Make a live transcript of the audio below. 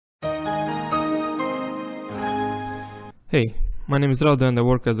Hey, my name is Radu and I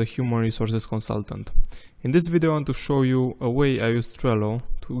work as a human resources consultant. In this video I want to show you a way I use Trello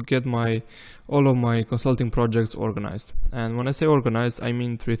to get all of my consulting projects organized. And when I say organized, I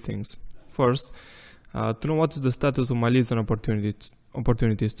mean three things. First, to know what is the status of my leads and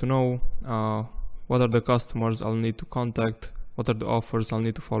opportunities, to know what are the customers I'll need to contact, what are the offers I'll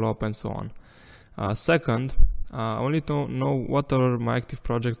need to follow up, and so on. Second, I'll need to know what are my active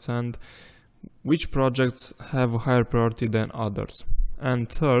projects and which projects have a higher priority than others. And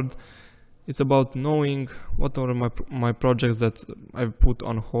third, it's about knowing what are my projects that I've put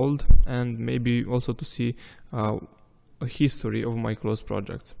on hold, and maybe also to see a history of my closed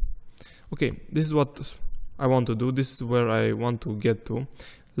projects. Okay, this is what I want to do. This is where I want to get to.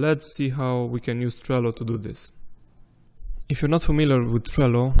 Let's see how we can use Trello to do this. If you're not familiar with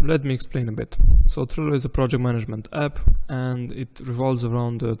Trello, let me explain a bit. So Trello is a project management app and it revolves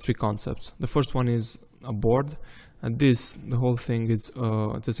around three concepts. The first one is a board, and the whole thing is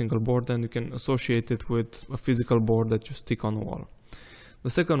it's a single board, and you can associate it with a physical board that you stick on the wall. The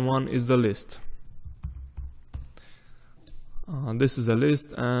second one is the list. This is a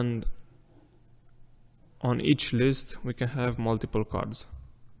list, and on each list we can have multiple cards.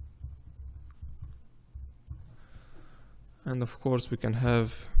 And of course we can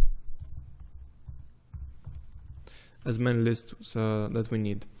have as many lists that we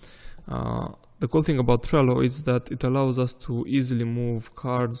need. The cool thing about Trello is that it allows us to easily move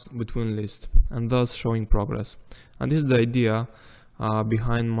cards between lists and thus showing progress. And this is the idea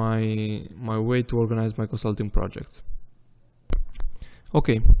behind my way to organize my consulting projects.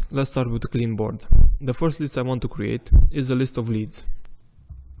 Okay, let's start with a clean board. The first list I want to create is a list of leads.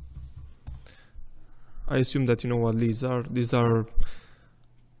 I assume that you know what leads are. These are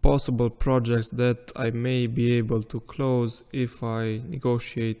possible projects that I may be able to close if I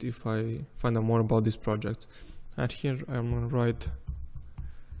negotiate, if I find out more about these projects. And here I'm going to write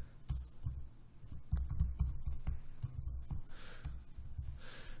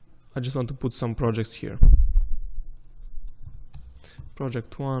I just want to put some projects here.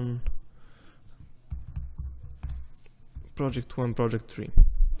 Project 1, Project 2, and Project 3.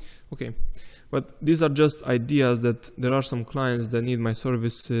 Okay, but these are just ideas that there are some clients that need my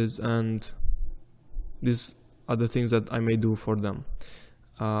services, and these are the things that I may do for them.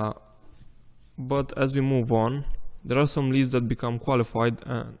 But as we move on, there are some leads that become qualified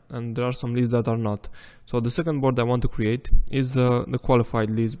and there are some leads that are not. So the second board I want to create is the qualified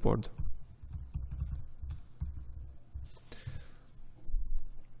leads board.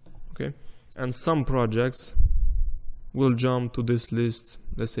 Okay, and some projects will jump to this list,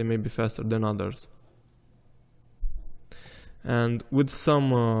 let's say maybe faster than others. And with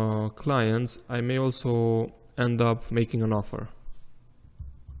some clients, I may also end up making an offer.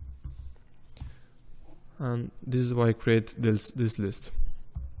 And this is why I create this list.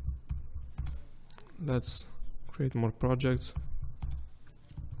 Let's create more projects.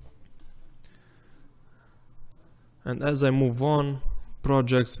 And as I move on,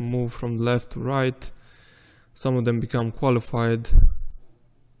 projects move from left to right. Some of them become qualified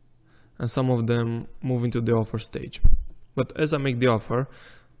and some of them move into the offer stage. But as I make the offer,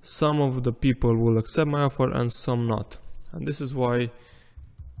 some of the people will accept my offer and some not. And this is why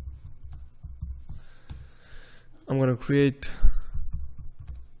I'm going to create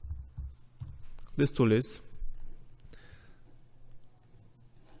these two lists.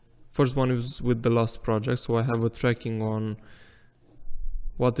 First one is with the last project, so I have a tracking on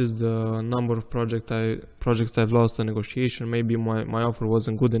what is the number of projects I've lost a negotiation. Maybe my offer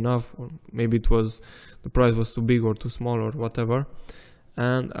wasn't good enough, or maybe the price was too big or too small or whatever.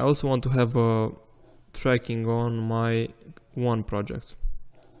 And I also want to have a tracking on my won projects.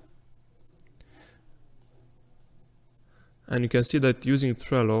 And you can see that using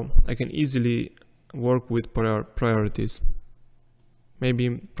Trello, I can easily work with priorities. Maybe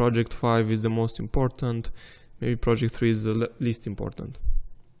project 5 is the most important, maybe project 3 is the least important.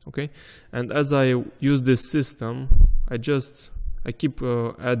 Okay, and as I use this system, I keep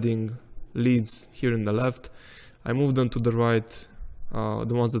adding leads here in the left. I move them to the right,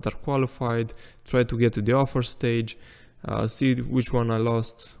 the ones that are qualified, try to get to the offer stage, see which one I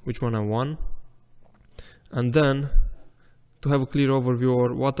lost, which one I won, and then to have a clear overview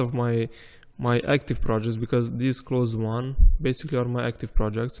or what of my active projects, because these closed one basically are my active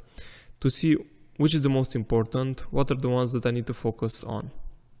projects, to see which is the most important, what are the ones that I need to focus on.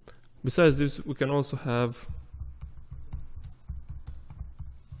 Besides this, we can also have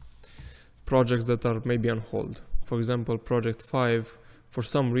projects that are maybe on hold. For example, project 5, for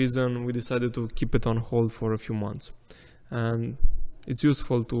some reason we decided to keep it on hold for a few months. And it's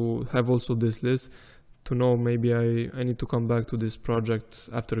useful to have also this list to know maybe I need to come back to this project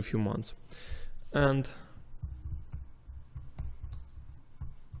after a few months. And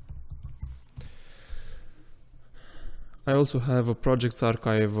I also have a projects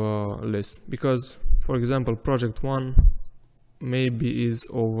archive list, because for example project 1 maybe is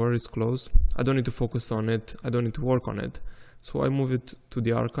over, it's closed, I don't need to focus on it, I don't need to work on it, so I move it to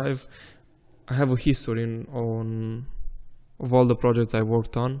the archive. I have a history of all the projects I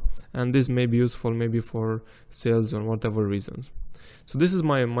worked on, and this may be useful maybe for sales or whatever reasons. So this is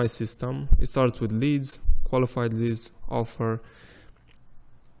my system. It starts with leads, qualified leads, offer,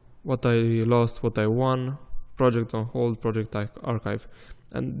 what I lost, what I won, project on hold, project archive.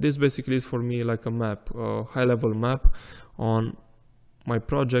 And this basically is for me like a map, a high-level map on my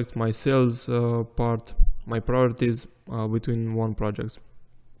project, my sales part, my priorities between one project.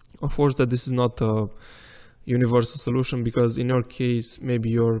 Of course that this is not a universal solution, because in your case maybe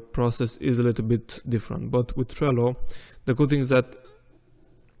your process is a little bit different, but with Trello the good thing is that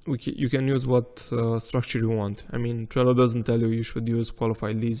you can use what structure you want. I mean, Trello doesn't tell you should use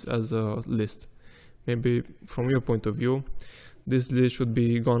qualified leads as a list. Maybe from your point of view this list should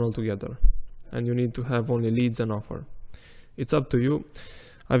be gone altogether and you need to have only leads and offer. It's up to you.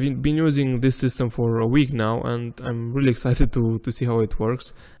 I've been using this system for a week now and I'm really excited to see how it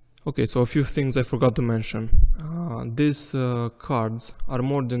works. Okay, so a few things I forgot to mention. These cards are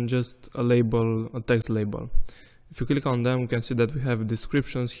more than just a label, a text label. If you click on them, you can see that we have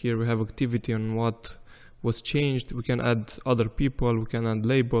descriptions here, we have activity on what was changed, we can add other people, we can add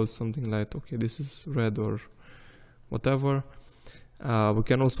labels, something like, okay, this is red or whatever. We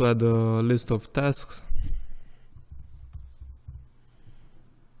can also add a list of tasks.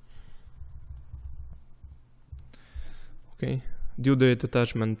 Okay, due date,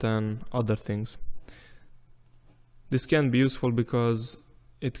 attachment, and other things. This can be useful because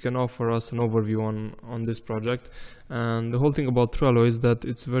it can offer us an overview on this project, and the whole thing about Trello is that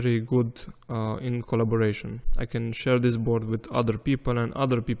it's very good in collaboration. I can share this board with other people, and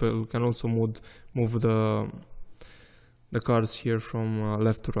other people can also move the cards here from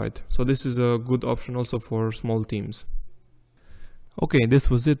left to right. So this is a good option also for small teams. Okay, this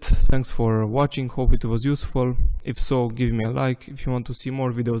was it. Thanks for watching. Hope it was useful. If so, give me a like. If you want to see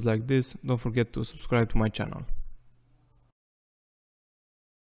more videos like this, don't forget to subscribe to my channel.